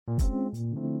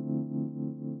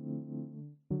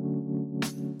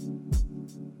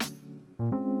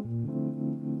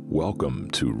Welcome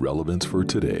to Relevance for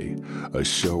Today, a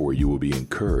show where you will be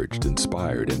encouraged,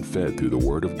 inspired, and fed through the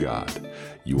Word of God.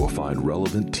 You will find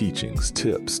relevant teachings,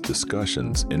 tips,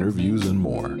 discussions, interviews, and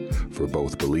more for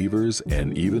both believers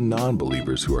and even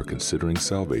non-believers who are considering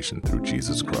salvation through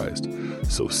Jesus Christ.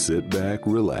 So sit back,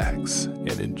 relax,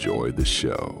 and enjoy the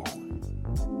show.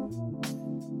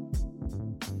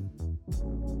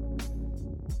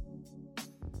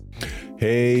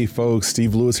 Hey folks,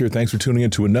 Steve Lewis here. Thanks for tuning in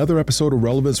to another episode of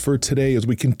Relevance for Today as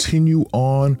we continue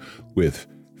on with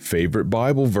favorite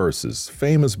Bible verses,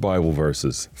 famous Bible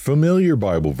verses, familiar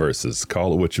Bible verses,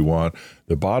 call it what you want.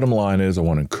 The bottom line is I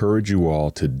want to encourage you all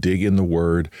to dig in the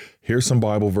Word. Here's some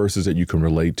Bible verses that you can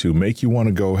relate to, make you want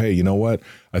to go, hey, you know what?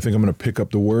 I think I'm going to pick up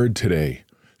the Word today.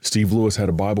 Steve Lewis had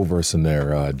a Bible verse in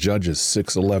there, Judges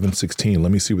 6:11-16.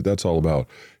 Let me see what that's all about.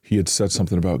 He had said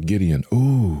something about Gideon.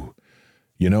 Ooh,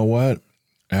 you know what?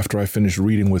 After I finish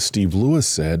reading what Steve Lewis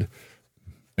said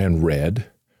and read,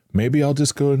 maybe I'll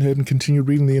just go ahead and continue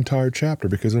reading the entire chapter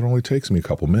because it only takes me a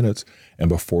couple minutes. And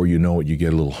before you know it, you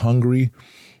get a little hungry.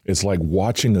 It's like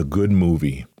watching a good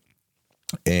movie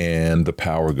and the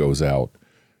power goes out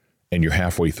and you're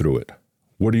halfway through it.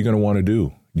 What are you going to want to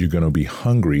do? You're going to be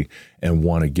hungry and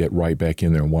want to get right back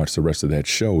in there and watch the rest of that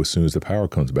show as soon as the power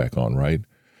comes back on, right?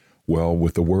 Well,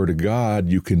 with the Word of God,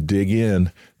 you can dig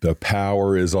in. The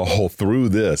power is all through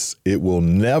this. It will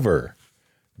never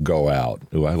go out.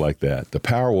 Ooh, I like that. The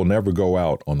power will never go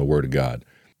out on the Word of God.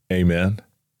 Amen.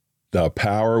 The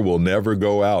power will never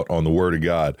go out on the Word of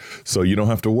God. So you don't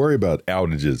have to worry about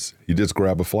outages. You just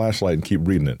grab a flashlight and keep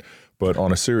reading it. But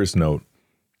on a serious note,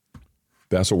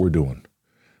 that's what we're doing.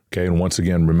 Okay, and once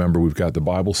again, remember, we've got the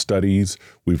Bible studies,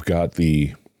 we've got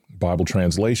the Bible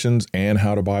translations and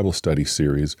How to Bible Study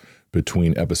series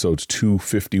between episodes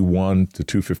 251 to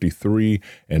 253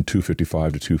 and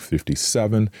 255 to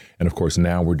 257. And of course,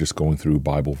 now we're just going through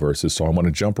Bible verses. So I want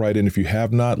to jump right in. If you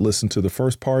have not listened to the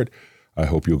first part, I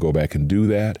hope you'll go back and do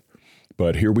that.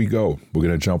 But here we go. We're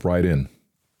going to jump right in.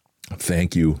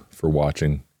 Thank you for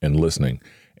watching and listening.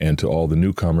 And to all the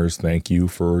newcomers, thank you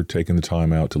for taking the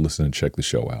time out to listen and check the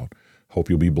show out. Hope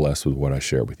you'll be blessed with what I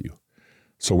share with you.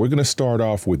 So we're going to start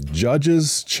off with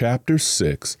Judges chapter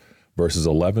 6, verses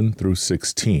 11 through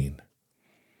 16.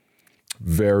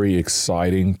 Very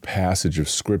exciting passage of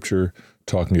scripture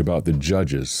talking about the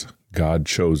judges. God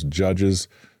chose judges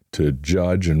to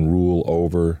judge and rule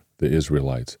over the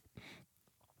Israelites.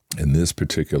 And this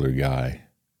particular guy,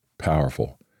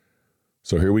 powerful.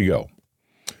 So here we go.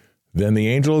 Then the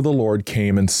angel of the Lord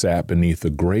came and sat beneath a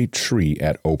great tree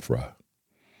at Ophrah,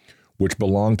 which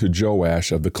belonged to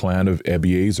Joash of the clan of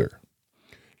Abiezer.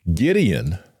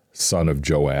 Gideon, son of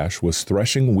Joash, was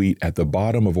threshing wheat at the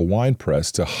bottom of a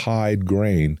winepress to hide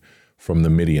grain from the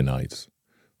Midianites.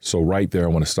 So right there, I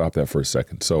want to stop that for a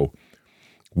second. So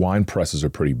wine presses are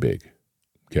pretty big,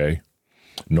 okay?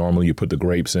 Normally you put the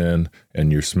grapes in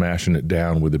and you're smashing it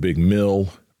down with a big mill,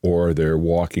 or they're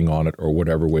walking on it, or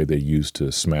whatever way they use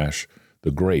to smash the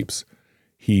grapes.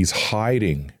 He's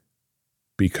hiding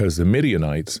because the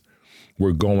Midianites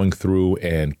were going through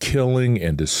and killing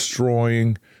and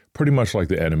destroying, pretty much like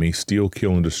the enemy, steal,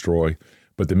 kill, and destroy.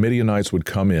 But the Midianites would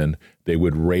come in, they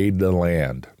would raid the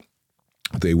land,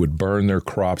 they would burn their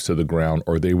crops to the ground,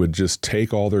 or they would just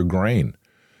take all their grain.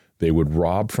 They would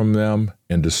rob from them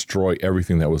and destroy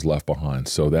everything that was left behind.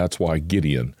 So that's why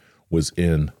Gideon was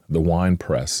in the wine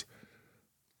press,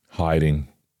 hiding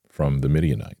from the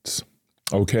Midianites.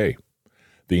 Okay.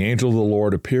 The angel of the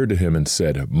Lord appeared to him and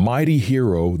said, "Mighty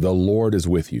hero, the Lord is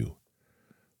with you."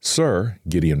 "Sir,"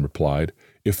 Gideon replied,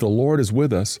 "if the Lord is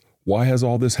with us, why has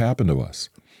all this happened to us?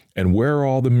 And where are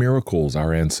all the miracles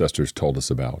our ancestors told us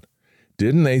about?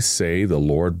 Didn't they say the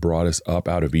Lord brought us up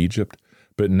out of Egypt?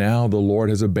 But now the Lord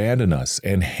has abandoned us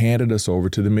and handed us over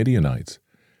to the Midianites."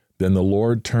 Then the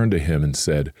Lord turned to him and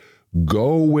said,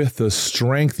 "Go with the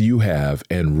strength you have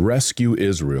and rescue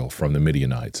Israel from the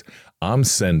Midianites. I'm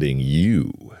sending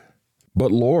you."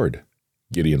 "But Lord,"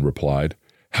 Gideon replied,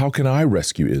 "how can I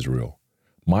rescue Israel?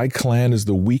 My clan is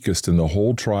the weakest in the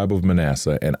whole tribe of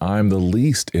Manasseh, and I'm the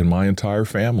least in my entire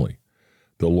family."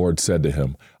 The Lord said to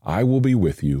him, "I will be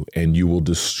with you, and you will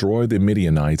destroy the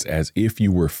Midianites as if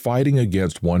you were fighting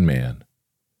against one man."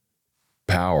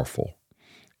 Powerful.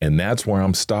 And that's where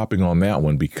I'm stopping on that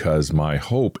one, because my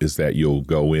hope is that you'll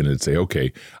go in and say,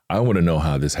 okay, I want to know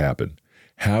how this happened.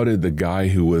 How did the guy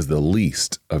who was the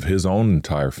least of his own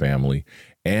entire family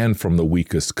and from the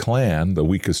weakest clan, the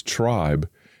weakest tribe,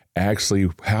 actually,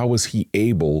 how was he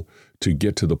able to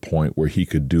get to the point where he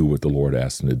could do what the Lord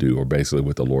asked him to do, or basically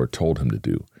what the Lord told him to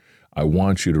do? I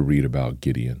want you to read about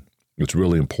Gideon. It's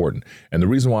really important. And the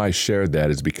reason why I shared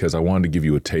that is because I wanted to give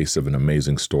you a taste of an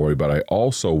amazing story, but I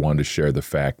also wanted to share the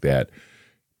fact that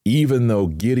even though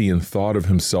Gideon thought of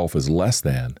himself as less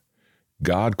than,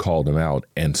 God called him out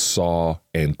and saw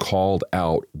and called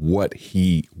out what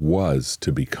he was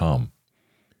to become.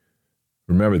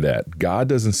 Remember that. God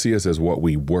doesn't see us as what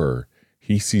we were.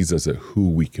 He sees us as who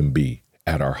we can be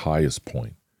at our highest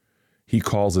point. He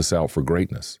calls us out for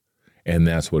greatness. And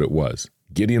that's what it was.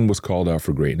 Gideon was called out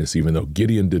for greatness, even though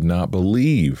Gideon did not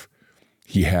believe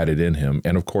he had it in him.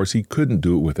 And of course, he couldn't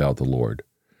do it without the Lord.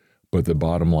 But the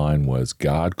bottom line was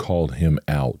God called him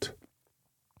out.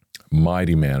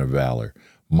 Mighty man of valor,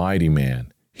 mighty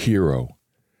man, hero.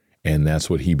 And that's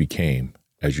what he became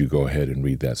as you go ahead and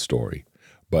read that story.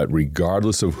 But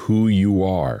regardless of who you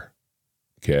are,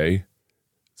 okay,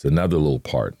 it's another little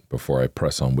part before I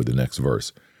press on with the next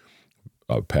verse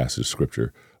of passage of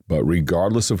scripture. But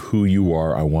regardless of who you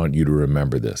are, I want you to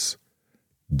remember this.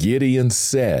 Gideon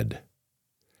said,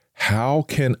 "How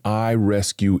can I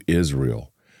rescue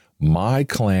Israel? My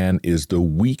clan is the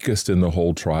weakest in the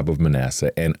whole tribe of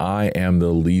Manasseh, and I am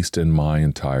the least in my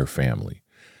entire family."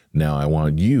 Now, I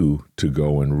want you to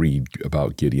go and read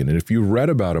about Gideon. And if you've read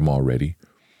about him already,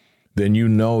 then you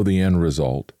know the end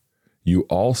result. You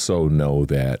also know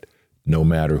that no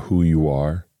matter who you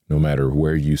are, no matter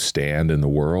where you stand in the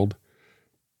world,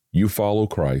 you follow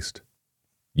Christ,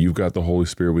 you've got the Holy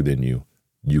Spirit within you,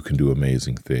 you can do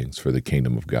amazing things for the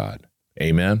kingdom of God.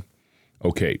 Amen?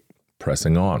 Okay,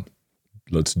 pressing on.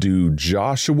 Let's do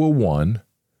Joshua 1,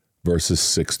 verses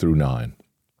 6 through 9.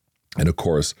 And of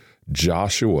course,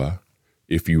 Joshua,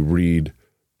 if you read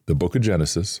the book of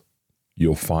Genesis,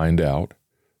 you'll find out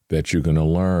that you're going to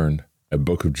learn a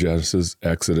book of Genesis,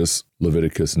 Exodus,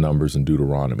 Leviticus, Numbers, and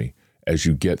Deuteronomy. As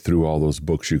you get through all those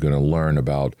books, you're going to learn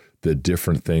about the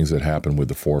different things that happened with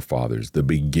the forefathers, the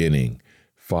beginning,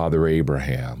 Father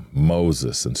Abraham,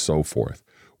 Moses, and so forth.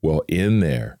 Well, in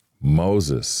there,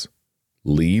 Moses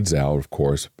leads out, of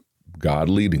course, God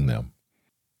leading them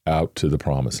out to the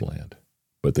promised land.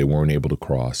 But they weren't able to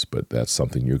cross, but that's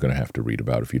something you're going to have to read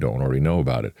about if you don't already know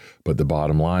about it. But the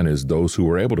bottom line is those who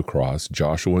were able to cross,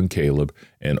 Joshua and Caleb,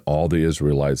 and all the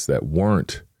Israelites that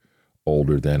weren't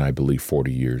older than, I believe,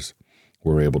 40 years,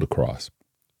 were able to cross.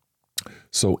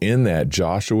 So in that,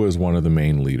 Joshua is one of the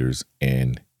main leaders,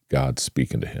 and God's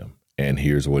speaking to him. And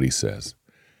here's what he says.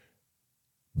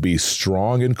 "Be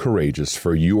strong and courageous,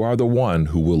 for you are the one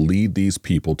who will lead these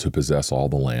people to possess all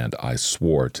the land I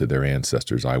swore to their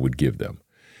ancestors I would give them.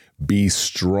 Be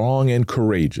strong and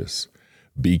courageous.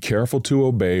 Be careful to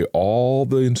obey all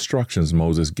the instructions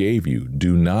Moses gave you.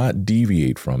 Do not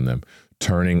deviate from them,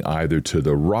 turning either to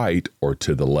the right or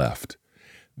to the left.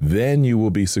 Then you will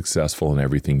be successful in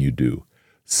everything you do.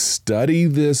 Study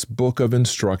this book of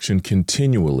instruction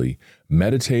continually,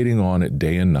 meditating on it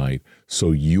day and night,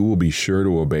 so you will be sure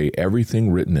to obey everything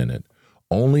written in it.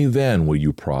 Only then will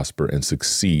you prosper and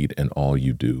succeed in all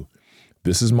you do.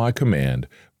 This is my command.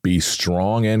 Be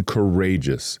strong and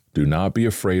courageous. Do not be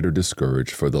afraid or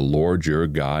discouraged, for the Lord your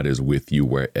God is with you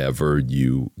wherever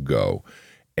you go."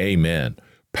 Amen.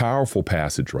 Powerful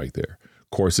passage right there. Of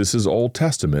course, this is Old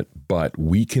Testament, but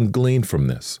we can glean from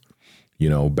this. You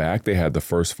know, back they had the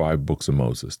first 5 books of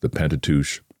Moses, the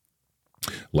Pentateuch,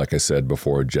 like I said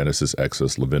before, Genesis,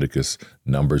 Exodus, Leviticus,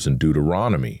 Numbers, and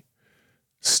Deuteronomy.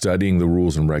 Studying the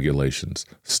rules and regulations,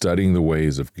 studying the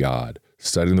ways of God,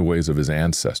 studying the ways of his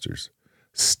ancestors.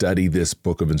 Study this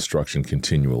book of instruction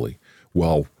continually.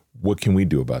 Well, what can we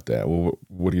do about that? Well,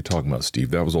 what are you talking about,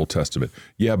 Steve? That was Old Testament.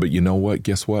 Yeah, but you know what?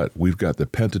 Guess what? We've got the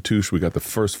Pentateuch. We got the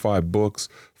first 5 books,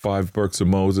 5 books of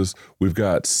Moses. We've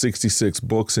got 66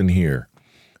 books in here.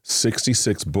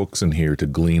 66 books in here to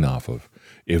glean off of.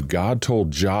 If God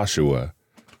told Joshua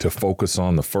to focus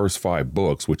on the first 5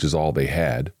 books, which is all they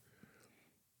had,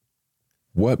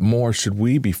 what more should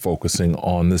we be focusing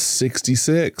on the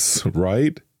 66,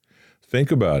 right? Think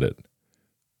about it.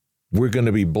 We're going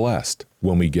to be blessed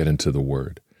when we get into the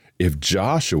Word. If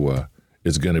Joshua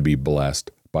is going to be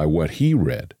blessed by what he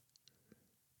read,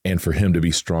 and for him to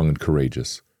be strong and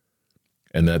courageous,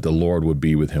 and that the Lord would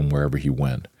be with him wherever he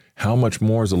went, how much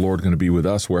more is the Lord going to be with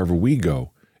us wherever we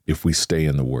go if we stay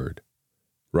in the Word,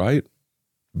 right?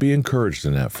 Be encouraged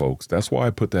in that, folks. That's why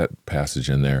I put that passage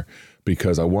in there,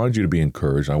 because I wanted you to be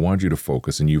encouraged. I wanted you to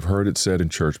focus. And you've heard it said in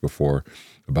church before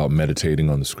about meditating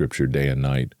on the scripture day and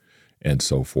night and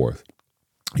so forth.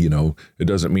 You know, it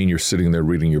doesn't mean you're sitting there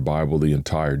reading your Bible the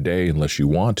entire day unless you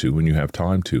want to and you have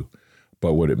time to.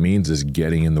 But what it means is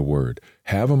getting in the Word.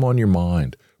 Have them on your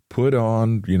mind. Put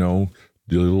on, you know,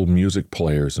 the little music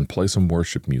players and play some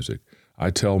worship music. I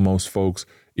tell most folks,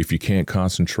 If you can't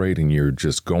concentrate and you're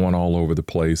just going all over the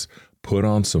place, put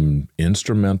on some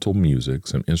instrumental music,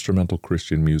 some instrumental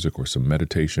Christian music or some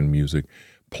meditation music.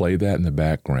 Play that in the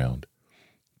background.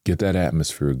 Get that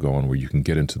atmosphere going where you can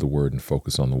get into the Word and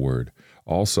focus on the Word.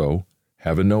 Also,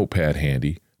 have a notepad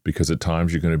handy, because at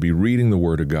times you're going to be reading the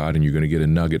Word of God and you're going to get a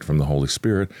nugget from the Holy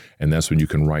Spirit, and that's when you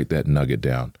can write that nugget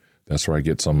down. That's where I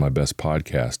get some of my best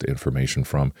podcast information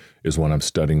from, is when I'm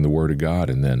studying the Word of God,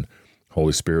 and then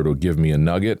Holy Spirit will give me a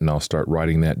nugget and I'll start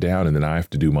writing that down, and then I have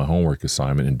to do my homework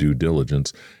assignment and due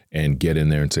diligence and get in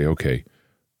there and say, okay,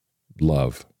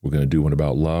 love. We're going to do one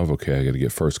about love. Okay, I got to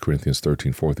get 1 Corinthians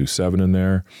 13, 4 through 7 in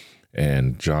there,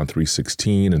 and John 3,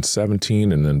 16 and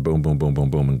 17, and then boom, boom, boom, boom,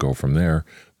 boom, and go from there.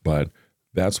 But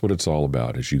that's what it's all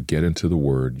about. As you get into the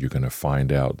Word, you're going to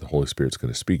find out the Holy Spirit's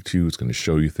going to speak to you. It's going to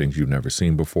show you things you've never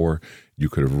seen before. You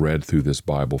could have read through this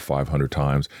Bible 500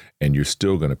 times, and you're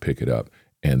still going to pick it up,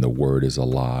 and the Word is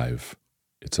alive.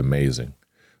 It's amazing.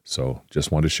 So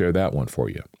just wanted to share that one for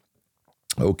you.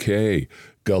 Okay,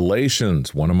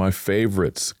 Galatians, one of my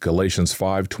favorites, Galatians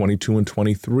 5, 22 and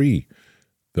 23,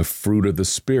 the fruit of the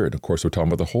Spirit. Of course, we're talking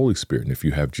about the Holy Spirit, and if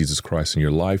you have Jesus Christ in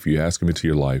your life, you ask Him into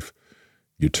your life,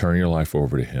 you turn your life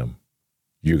over to Him,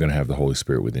 you're going to have the Holy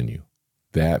Spirit within you.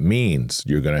 That means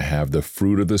you're going to have the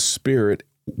fruit of the Spirit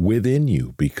within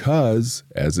you because,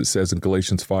 as it says in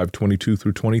Galatians 5, 22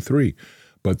 through 23,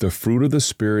 but the fruit of the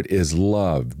Spirit is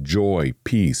love, joy,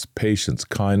 peace, patience,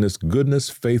 kindness, goodness,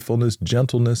 faithfulness,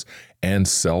 gentleness, and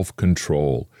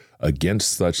self-control.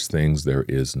 Against such things there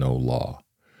is no law.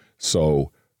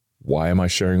 So why am I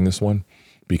sharing this one?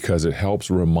 Because it helps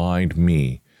remind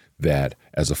me that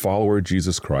as a follower of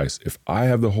Jesus Christ, if I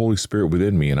have the Holy Spirit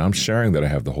within me and I'm sharing that I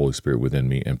have the Holy Spirit within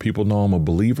me and people know I'm a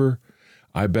believer,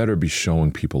 I better be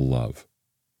showing people love.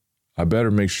 I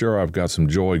better make sure I've got some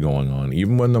joy going on,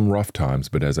 even when them rough times.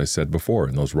 But as I said before,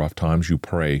 in those rough times, you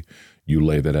pray, you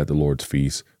lay that at the Lord's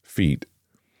feet,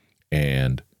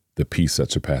 and the peace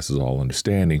that surpasses all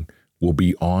understanding will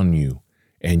be on you,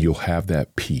 and you'll have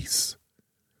that peace.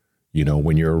 You know,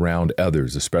 when you're around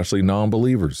others, especially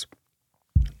non-believers,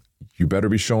 you better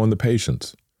be showing the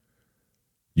patience.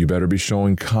 You better be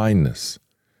showing kindness.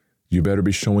 You better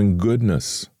be showing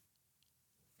goodness,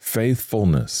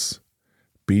 faithfulness.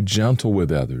 Be gentle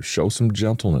with others, show some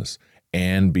gentleness,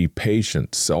 and be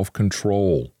patient,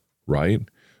 self-control, right?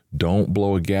 Don't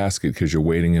blow a gasket because you're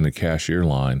waiting in a cashier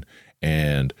line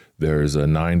and there's a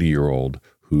 90-year-old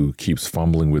who keeps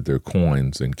fumbling with their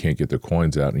coins and can't get their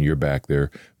coins out, and you're back there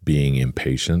being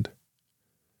impatient,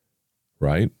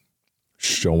 right?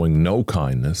 Showing no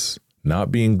kindness, not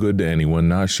being good to anyone,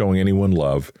 not showing anyone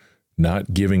love,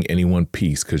 not giving anyone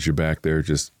peace because you're back there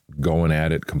just going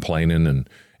at it, complaining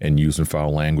and using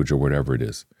foul language or whatever it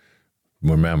is.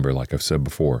 Remember, like I've said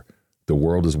before, the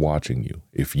world is watching you.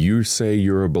 If you say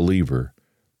you're a believer,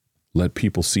 let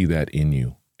people see that in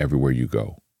you everywhere you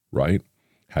go, right?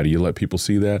 How do you let people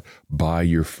see that? By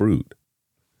your fruit.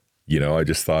 You know, I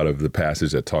just thought of the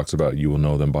passage that talks about you will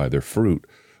know them by their fruit.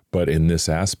 But in this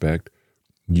aspect,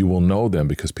 you will know them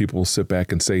because people will sit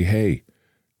back and say, hey,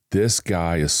 this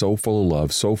guy is so full of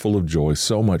love, so full of joy,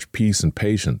 so much peace and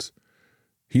patience.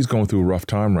 He's going through a rough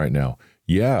time right now.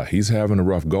 Yeah, he's having a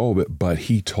rough go of it, but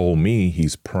he told me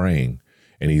he's praying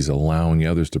and he's allowing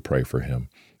others to pray for him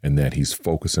and that he's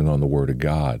focusing on the Word of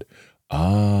God.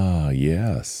 Ah,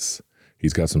 yes.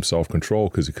 He's got some self-control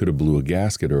because he could have blew a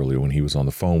gasket earlier when he was on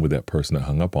the phone with that person that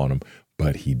hung up on him,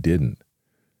 but he didn't.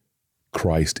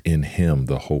 Christ in him,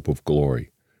 the hope of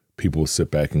glory. People will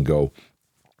sit back and go,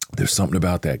 there's something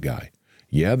about that guy.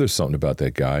 Yeah, there's something about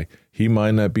that guy. He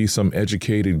might not be some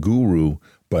educated guru,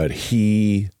 but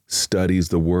he studies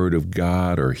the Word of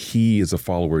God, or he is a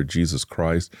follower of Jesus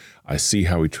Christ. I see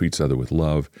how he treats others with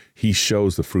love. He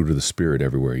shows the fruit of the Spirit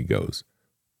everywhere he goes.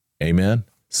 Amen?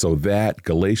 So that,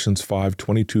 Galatians 5,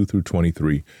 22 through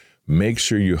 23, make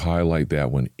sure you highlight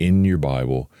that one in your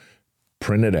Bible,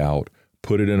 print it out,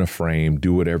 put it in a frame,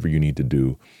 do whatever you need to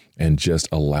do, and just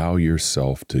allow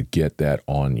yourself to get that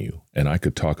on you. And I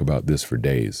could talk about this for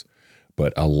days,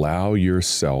 but allow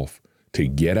yourself to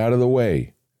get out of the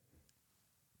way.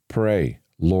 Pray,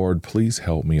 Lord, please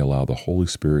help me allow the Holy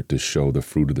Spirit to show the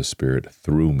fruit of the Spirit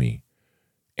through me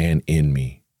and in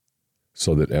me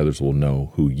so that others will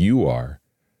know who you are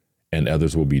and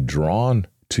others will be drawn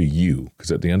to you.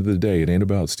 Because at the end of the day, it ain't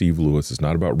about Steve Lewis. It's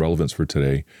not about relevance for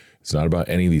today. It's not about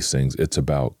any of these things. It's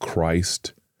about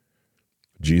Christ,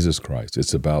 Jesus Christ.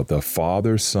 It's about the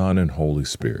Father, Son, and Holy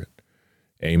Spirit.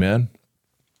 Amen?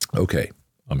 Okay,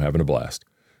 I'm having a blast.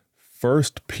 1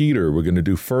 Peter, we're going to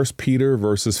do 1 Peter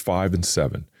verses 5 and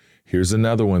 7. Here's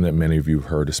another one that many of you have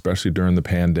heard, especially during the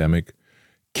pandemic.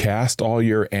 Cast all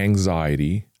your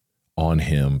anxiety on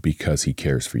him because he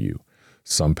cares for you.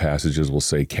 Some passages will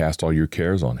say, cast all your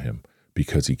cares on him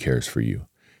because he cares for you.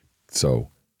 So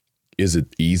is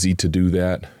it easy to do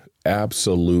that?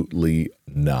 Absolutely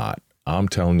not. I'm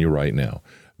telling you right now,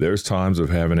 there's times of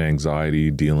having anxiety,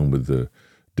 dealing with the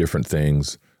different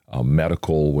things,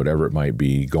 medical, whatever it might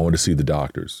be, going to see the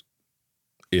doctors.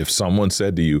 If someone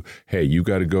said to you, hey, you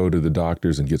got to go to the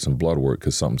doctors and get some blood work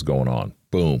because something's going on,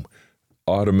 boom,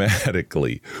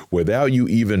 automatically, without you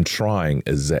even trying,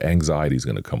 anxiety is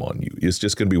going to come on you. It's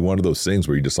just going to be one of those things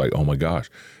where you're just like, oh my gosh,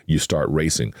 you start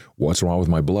racing. What's wrong with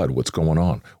my blood? What's going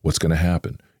on? What's going to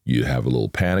happen? You have a little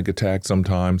panic attack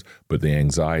sometimes, but the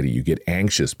anxiety, you get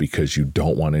anxious because you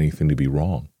don't want anything to be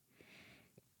wrong.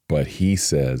 But he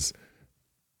says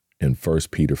in 1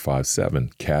 Peter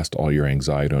 5:7, cast all your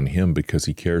anxiety on him because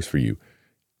he cares for you.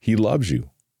 He loves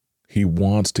you. He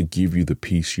wants to give you the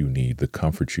peace you need, the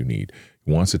comfort you need.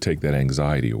 He wants to take that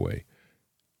anxiety away.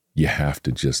 You have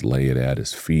to just lay it at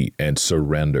his feet and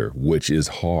surrender, which is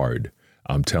hard.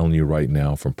 I'm telling you right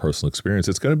now from personal experience,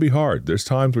 it's going to be hard. There's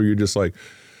times where you're just like,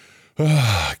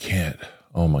 I can't.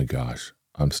 Oh my gosh,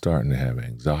 I'm starting to have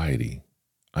anxiety.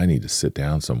 I need to sit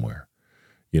down somewhere.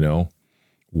 You know,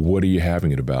 what are you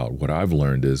having it about? What I've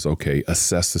learned is, okay,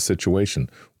 assess the situation.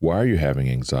 Why are you having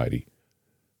anxiety?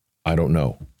 I don't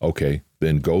know. Okay,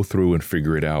 then go through and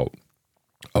figure it out.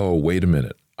 Oh, wait a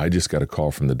minute. I just got a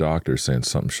call from the doctor saying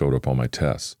something showed up on my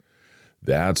tests.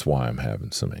 That's why I'm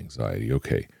having some anxiety.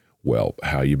 Okay, well,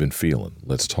 how you been feeling?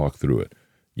 Let's talk through it.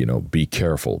 You know, be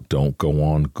careful. Don't go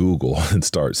on Google and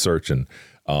start searching.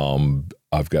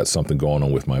 I've got something going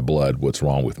on with my blood. What's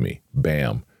wrong with me?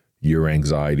 Bam. Your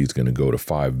anxiety is going to go to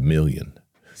 5 million.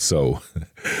 So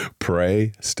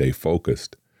pray, stay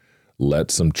focused.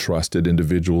 Let some trusted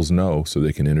individuals know so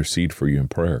they can intercede for you in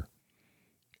prayer.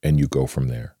 And you go from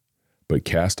there. But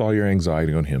cast all your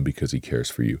anxiety on him because he cares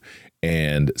for you.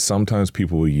 And sometimes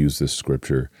people will use this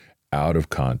scripture out of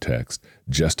context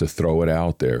just to throw it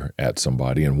out there at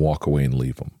somebody and walk away and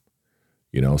leave them.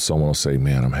 You know, someone will say,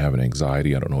 man, I'm having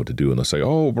anxiety. I don't know what to do. And they'll say,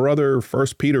 oh, brother, 1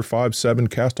 Peter 5:7,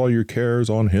 cast all your cares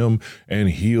on him and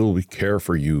he'll care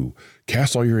for you.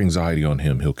 Cast all your anxiety on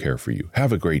him. He'll care for you.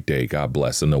 Have a great day. God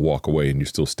bless. And they'll walk away and you're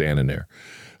still standing there.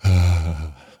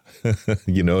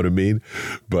 You know what I mean?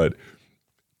 But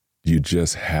you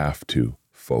just have to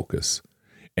focus.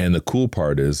 And the cool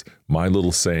part is my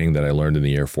little saying that I learned in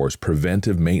the Air Force,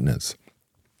 preventive maintenance.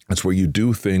 That's where you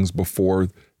do things before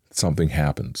something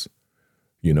happens.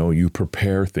 You know, you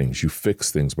prepare things, you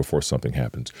fix things before something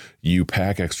happens. You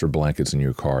pack extra blankets in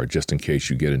your car just in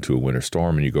case you get into a winter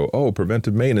storm and you go, oh,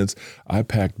 preventive maintenance, I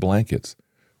packed blankets.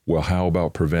 Well, how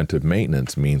about preventive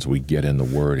maintenance means we get in the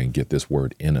word and get this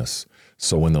word in us.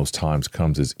 So when those times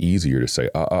comes, it's easier to say,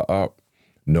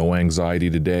 no anxiety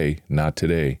today, not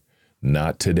today.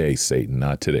 Not today, Satan,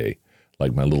 not today,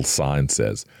 like my little sign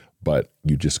says. But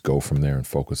you just go from there and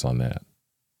focus on that.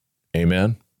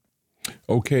 Amen?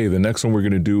 Okay, the next one we're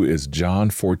going to do is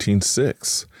John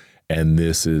 14:6. And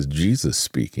this is Jesus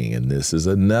speaking, and this is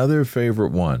another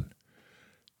favorite one.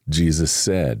 Jesus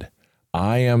said,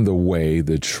 I am the way,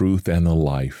 the truth, and the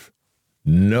life.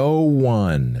 No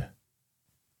one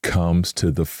comes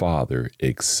to the Father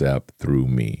except through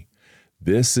me.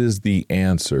 This is the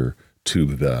answer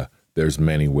to there's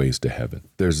many ways to heaven.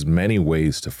 There's many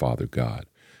ways to Father God.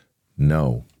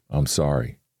 No, I'm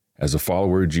sorry. As a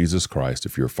follower of Jesus Christ,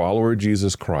 if you're a follower of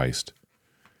Jesus Christ,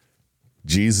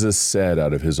 Jesus said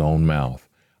out of his own mouth,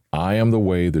 I am the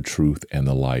way, the truth, and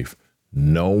the life.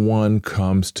 No one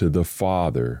comes to the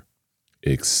Father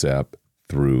except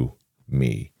through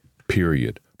me.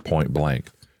 Period. Point blank.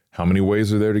 How many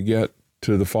ways are there to get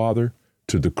to the Father?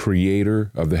 To the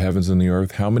Creator of the heavens and the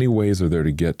earth? How many ways are there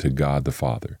to get to God the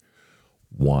Father?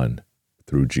 One,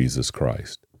 through Jesus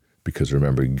Christ. Because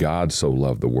remember, God so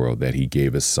loved the world that he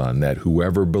gave his son, that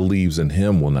whoever believes in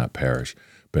him will not perish,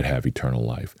 but have eternal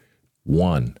life.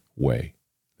 One way.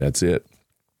 That's it.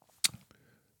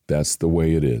 That's the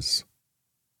way it is.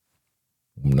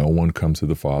 No one comes to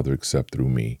the Father except through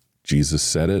me. Jesus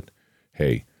said it.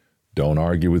 Hey, don't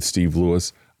argue with Steve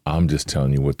Lewis. I'm just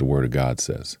telling you what the Word of God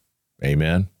says.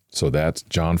 Amen? So that's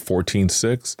John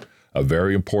 14:6, a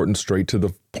very important, straight to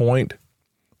the point.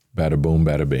 Bada boom,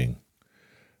 bada bing.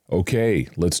 Okay,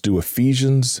 let's do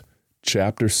Ephesians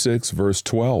chapter 6, verse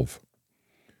 12.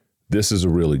 This is a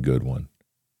really good one.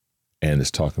 And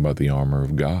it's talking about the armor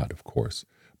of God, of course.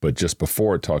 But just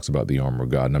before it talks about the armor of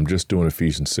God, and I'm just doing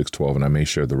Ephesians 6:12, and I may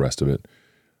share the rest of it.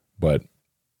 But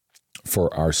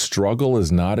for our struggle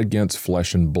is not against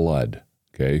flesh and blood,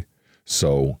 okay?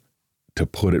 So to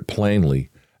put it plainly,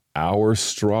 our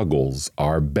struggles,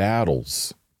 our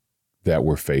battles that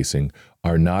we're facing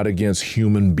are not against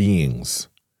human beings,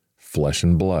 flesh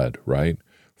and blood, right?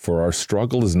 For our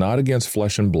struggle is not against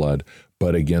flesh and blood,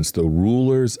 but against the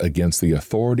rulers, against the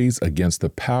authorities, against the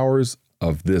powers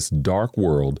of this dark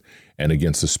world, and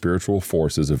against the spiritual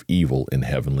forces of evil in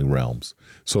heavenly realms.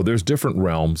 So there's different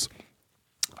realms.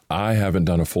 I haven't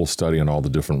done a full study on all the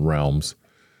different realms,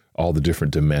 all the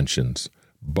different dimensions,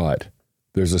 but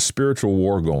there's a spiritual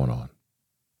war going on.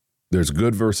 There's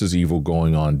good versus evil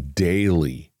going on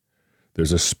daily.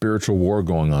 There's a spiritual war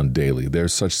going on daily.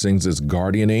 There's such things as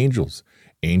guardian angels,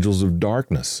 angels of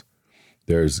darkness.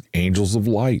 There's angels of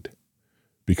light.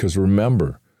 Because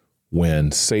remember,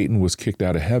 when Satan was kicked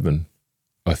out of heaven,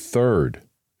 a third,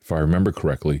 if I remember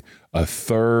correctly, a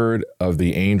third of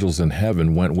the angels in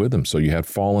heaven went with him. So you had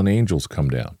fallen angels come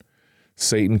down.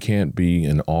 Satan can't be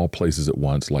in all places at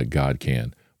once like God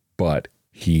can, but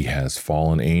he has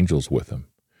fallen angels with him,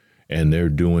 and they're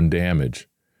doing damage.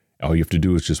 All you have to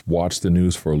do is just watch the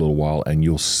news for a little while, and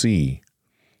you'll see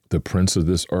the prince of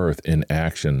this earth in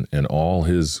action and all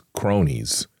his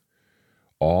cronies,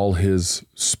 all his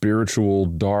spiritual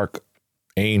dark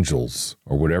angels,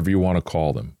 or whatever you want to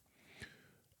call them,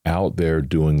 out there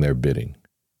doing their bidding,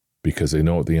 because they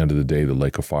know at the end of the day, the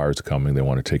lake of fire is coming. They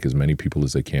want to take as many people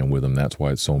as they can with them. That's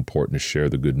why it's so important to share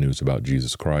the good news about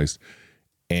Jesus Christ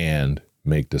and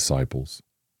make disciples.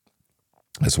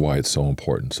 That's why it's so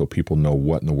important. So people know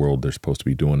what in the world they're supposed to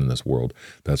be doing in this world.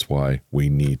 That's why we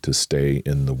need to stay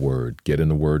in the Word. Get in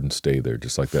the Word and stay there,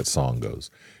 just like that song goes.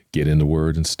 Get in the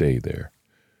Word and stay there.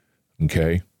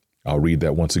 Okay? I'll read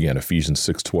that once again, Ephesians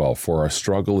 6:12. For our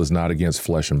struggle is not against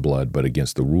flesh and blood, but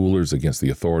against the rulers, against the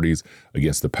authorities,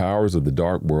 against the powers of the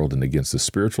dark world, and against the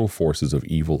spiritual forces of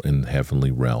evil in heavenly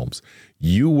realms.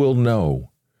 You will know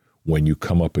when you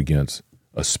come up against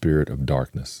a spirit of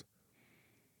darkness.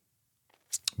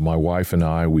 My wife and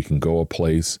I, we can go a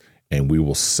place and we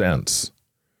will sense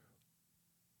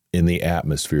in the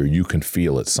atmosphere. You can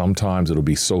feel it. Sometimes it'll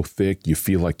be so thick you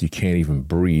feel like you can't even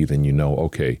breathe, and you know,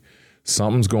 okay,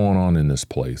 something's going on in this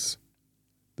place.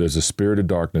 There's a spirit of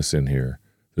darkness in here.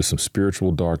 There's some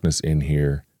spiritual darkness in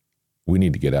here. We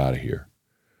need to get out of here.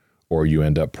 Or you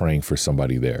end up praying for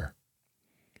somebody there.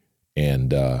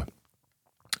 And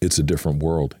it's a different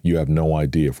world. You have no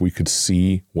idea. If we could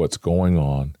see what's going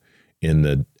on in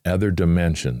the other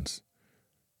dimensions,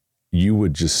 you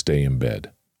would just stay in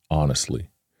bed, honestly.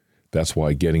 That's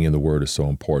why getting in the Word is so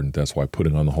important. That's why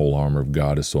putting on the whole armor of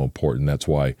God is so important. That's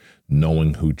why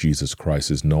knowing who Jesus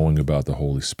Christ is, knowing about the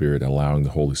Holy Spirit, allowing the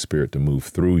Holy Spirit to move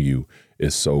through you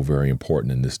is so very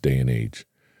important in this day and age.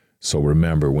 So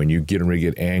remember, when you're getting ready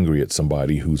to get angry at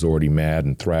somebody who's already mad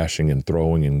and thrashing and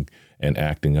throwing and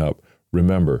acting up,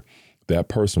 remember, that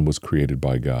person was created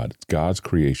by God. It's God's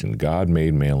creation. God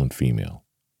made male and female.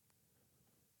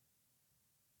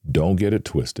 Don't get it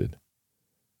twisted.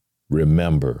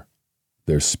 Remember,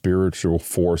 there's spiritual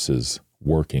forces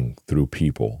working through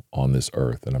people on this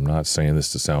earth. And I'm not saying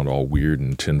this to sound all weird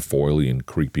and tinfoily and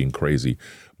creepy and crazy,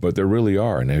 but there really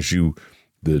are. And as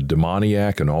the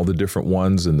demoniac and all the different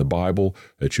ones in the Bible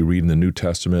that you read in the New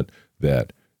Testament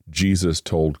that Jesus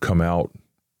told come out,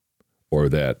 or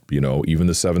that, even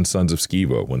the 7 sons of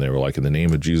Sceva, when they were like, in the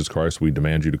name of Jesus Christ, we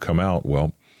demand you to come out.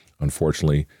 Well,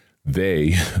 unfortunately,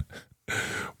 they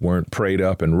weren't prayed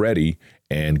up and ready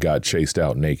and got chased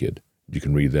out naked. You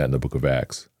can read that in the book of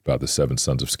Acts about the 7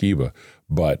 sons of Sceva.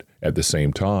 But at the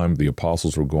same time, the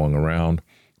apostles were going around.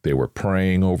 They were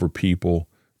praying over people.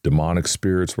 Demonic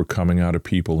spirits were coming out of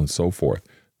people and so forth.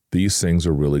 These things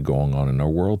are really going on in our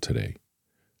world today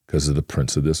because of the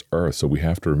prince of this earth. So we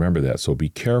have to remember that. So be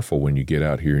careful when you get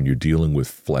out here and you're dealing with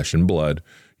flesh and blood.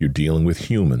 You're dealing with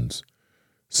humans.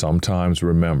 Sometimes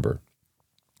remember,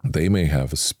 they may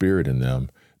have a spirit in them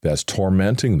that's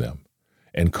tormenting them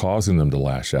and causing them to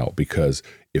lash out, because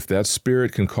if that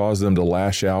spirit can cause them to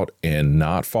lash out and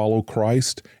not follow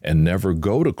Christ and never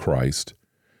go to Christ,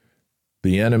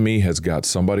 the enemy has got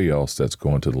somebody else that's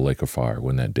going to the lake of fire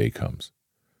when that day comes.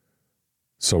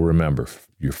 So remember,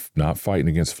 you're not fighting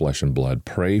against flesh and blood.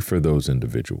 Pray for those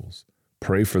individuals.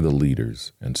 Pray for the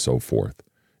leaders and so forth.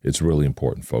 It's really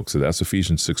important, folks. So that's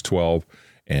Ephesians 6:12,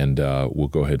 and we'll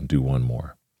go ahead and do one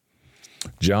more.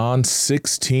 John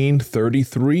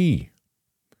 16:33.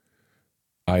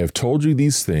 I have told you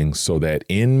these things so that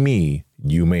in me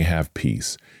you may have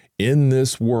peace. In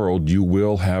this world you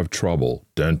will have trouble.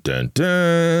 Dun, dun,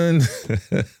 dun.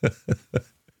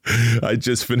 I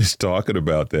just finished talking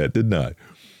about that, didn't I?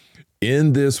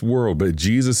 In this world, but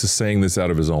Jesus is saying this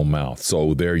out of his own mouth.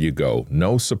 So there you go.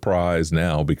 No surprise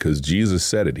now, because Jesus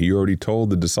said it. He already told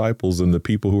the disciples and the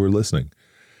people who are listening.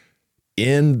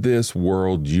 In this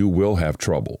world you will have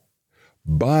trouble,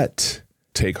 But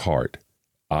take heart,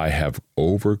 I have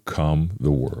overcome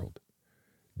the world.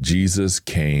 Jesus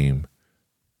came,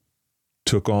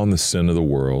 took on the sin of the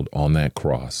world on that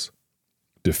cross,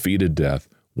 defeated death,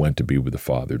 went to be with the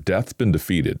Father. Death's been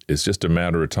defeated. It's just a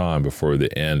matter of time before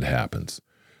the end happens.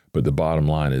 But the bottom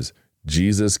line is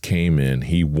Jesus came in,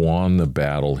 he won the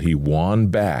battle, he won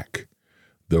back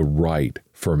the right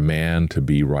for man to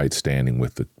be right standing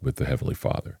with the Heavenly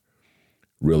Father.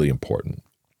 Really important.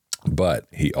 But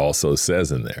he also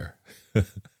says in there,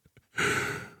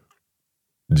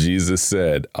 Jesus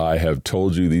said, I have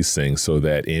told you these things so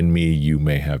that in me you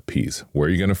may have peace. Where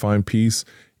are you going to find peace?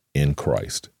 In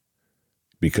Christ.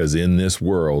 Because in this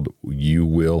world, you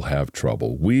will have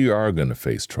trouble. We are going to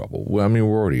face trouble. Well, I mean,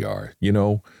 we already are. You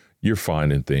know, you're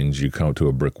finding things. You come to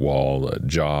a brick wall,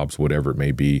 jobs, whatever it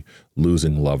may be,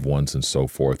 losing loved ones and so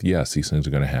forth. Yes, these things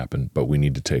are going to happen, but we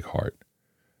need to take heart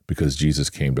because Jesus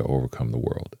came to overcome the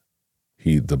world.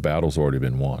 The battle's already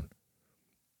been won.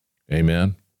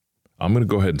 Amen. I'm going to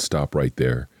go ahead and stop right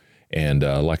there. And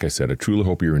like I said, I truly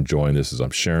hope you're enjoying this as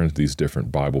I'm sharing these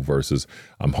different Bible verses.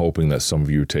 I'm hoping that some of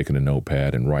you are taking a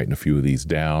notepad and writing a few of these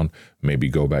down, maybe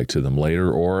go back to them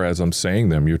later, or as I'm saying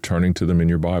them, you're turning to them in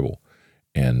your Bible.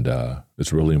 And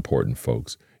it's really important,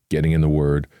 folks, getting in the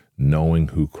Word, knowing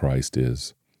who Christ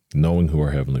is, knowing who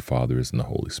our Heavenly Father is in the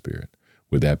Holy Spirit.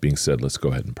 With that being said, let's go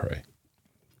ahead and pray.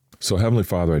 So Heavenly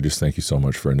Father, I just thank you so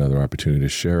much for another opportunity to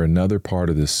share another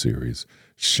part of this series,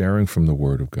 sharing from the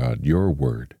Word of God, your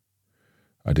Word.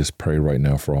 I just pray right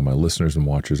now for all my listeners and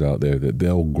watchers out there that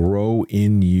they'll grow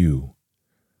in you,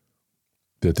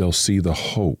 that they'll see the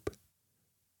hope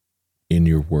in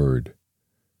your Word,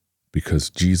 because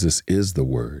Jesus is the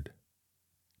Word.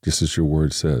 Just as your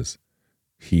Word says,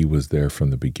 he was there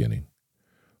from the beginning.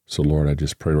 So, Lord, I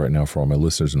just pray right now for all my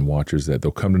listeners and watchers that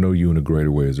they'll come to know you in a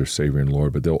greater way as their Savior and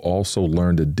Lord, but they'll also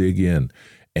learn to dig in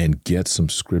and get some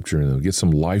scripture, and they'll get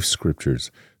some life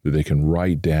scriptures that they can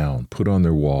write down, put on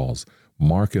their walls,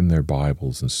 mark in their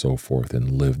Bibles and so forth,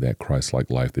 and live that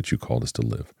Christ-like life that you called us to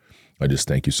live. I just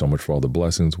thank you so much for all the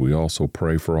blessings. We also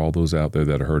pray for all those out there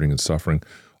that are hurting and suffering,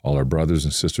 all our brothers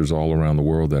and sisters all around the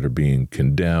world that are being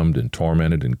condemned and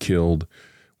tormented and killed.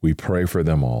 We pray for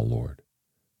them all, Lord.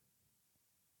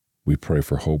 We pray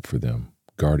for hope for them,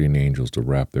 guardian angels to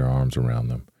wrap their arms around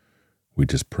them. We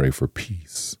just pray for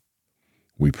peace.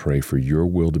 We pray for your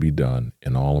will to be done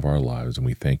in all of our lives, and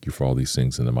we thank you for all these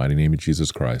things in the mighty name of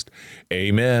Jesus Christ.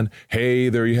 Amen. Hey,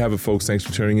 there you have it, folks. Thanks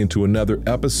for tuning into another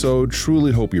episode.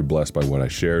 Truly hope you're blessed by what I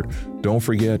shared. Don't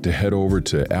forget to head over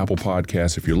to Apple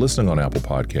Podcasts. If you're listening on Apple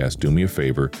Podcasts, do me a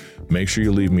favor. Make sure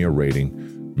you leave me a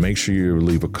rating. Make sure you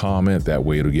leave a comment. That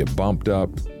way it'll get bumped up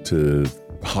to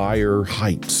higher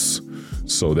heights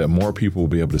so that more people will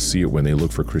be able to see it when they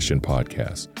look for Christian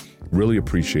podcasts. Really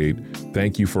appreciate.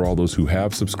 Thank you for all those who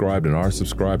have subscribed and are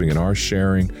subscribing and are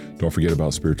sharing. Don't forget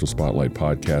about Spiritual Spotlight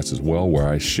Podcast as well, where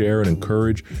I share and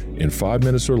encourage in 5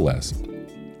 minutes or less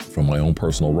from my own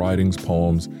personal writings,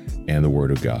 poems, and the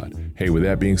Word of God. Hey, with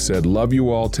that being said, love you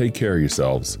all. Take care of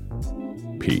yourselves.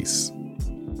 Peace.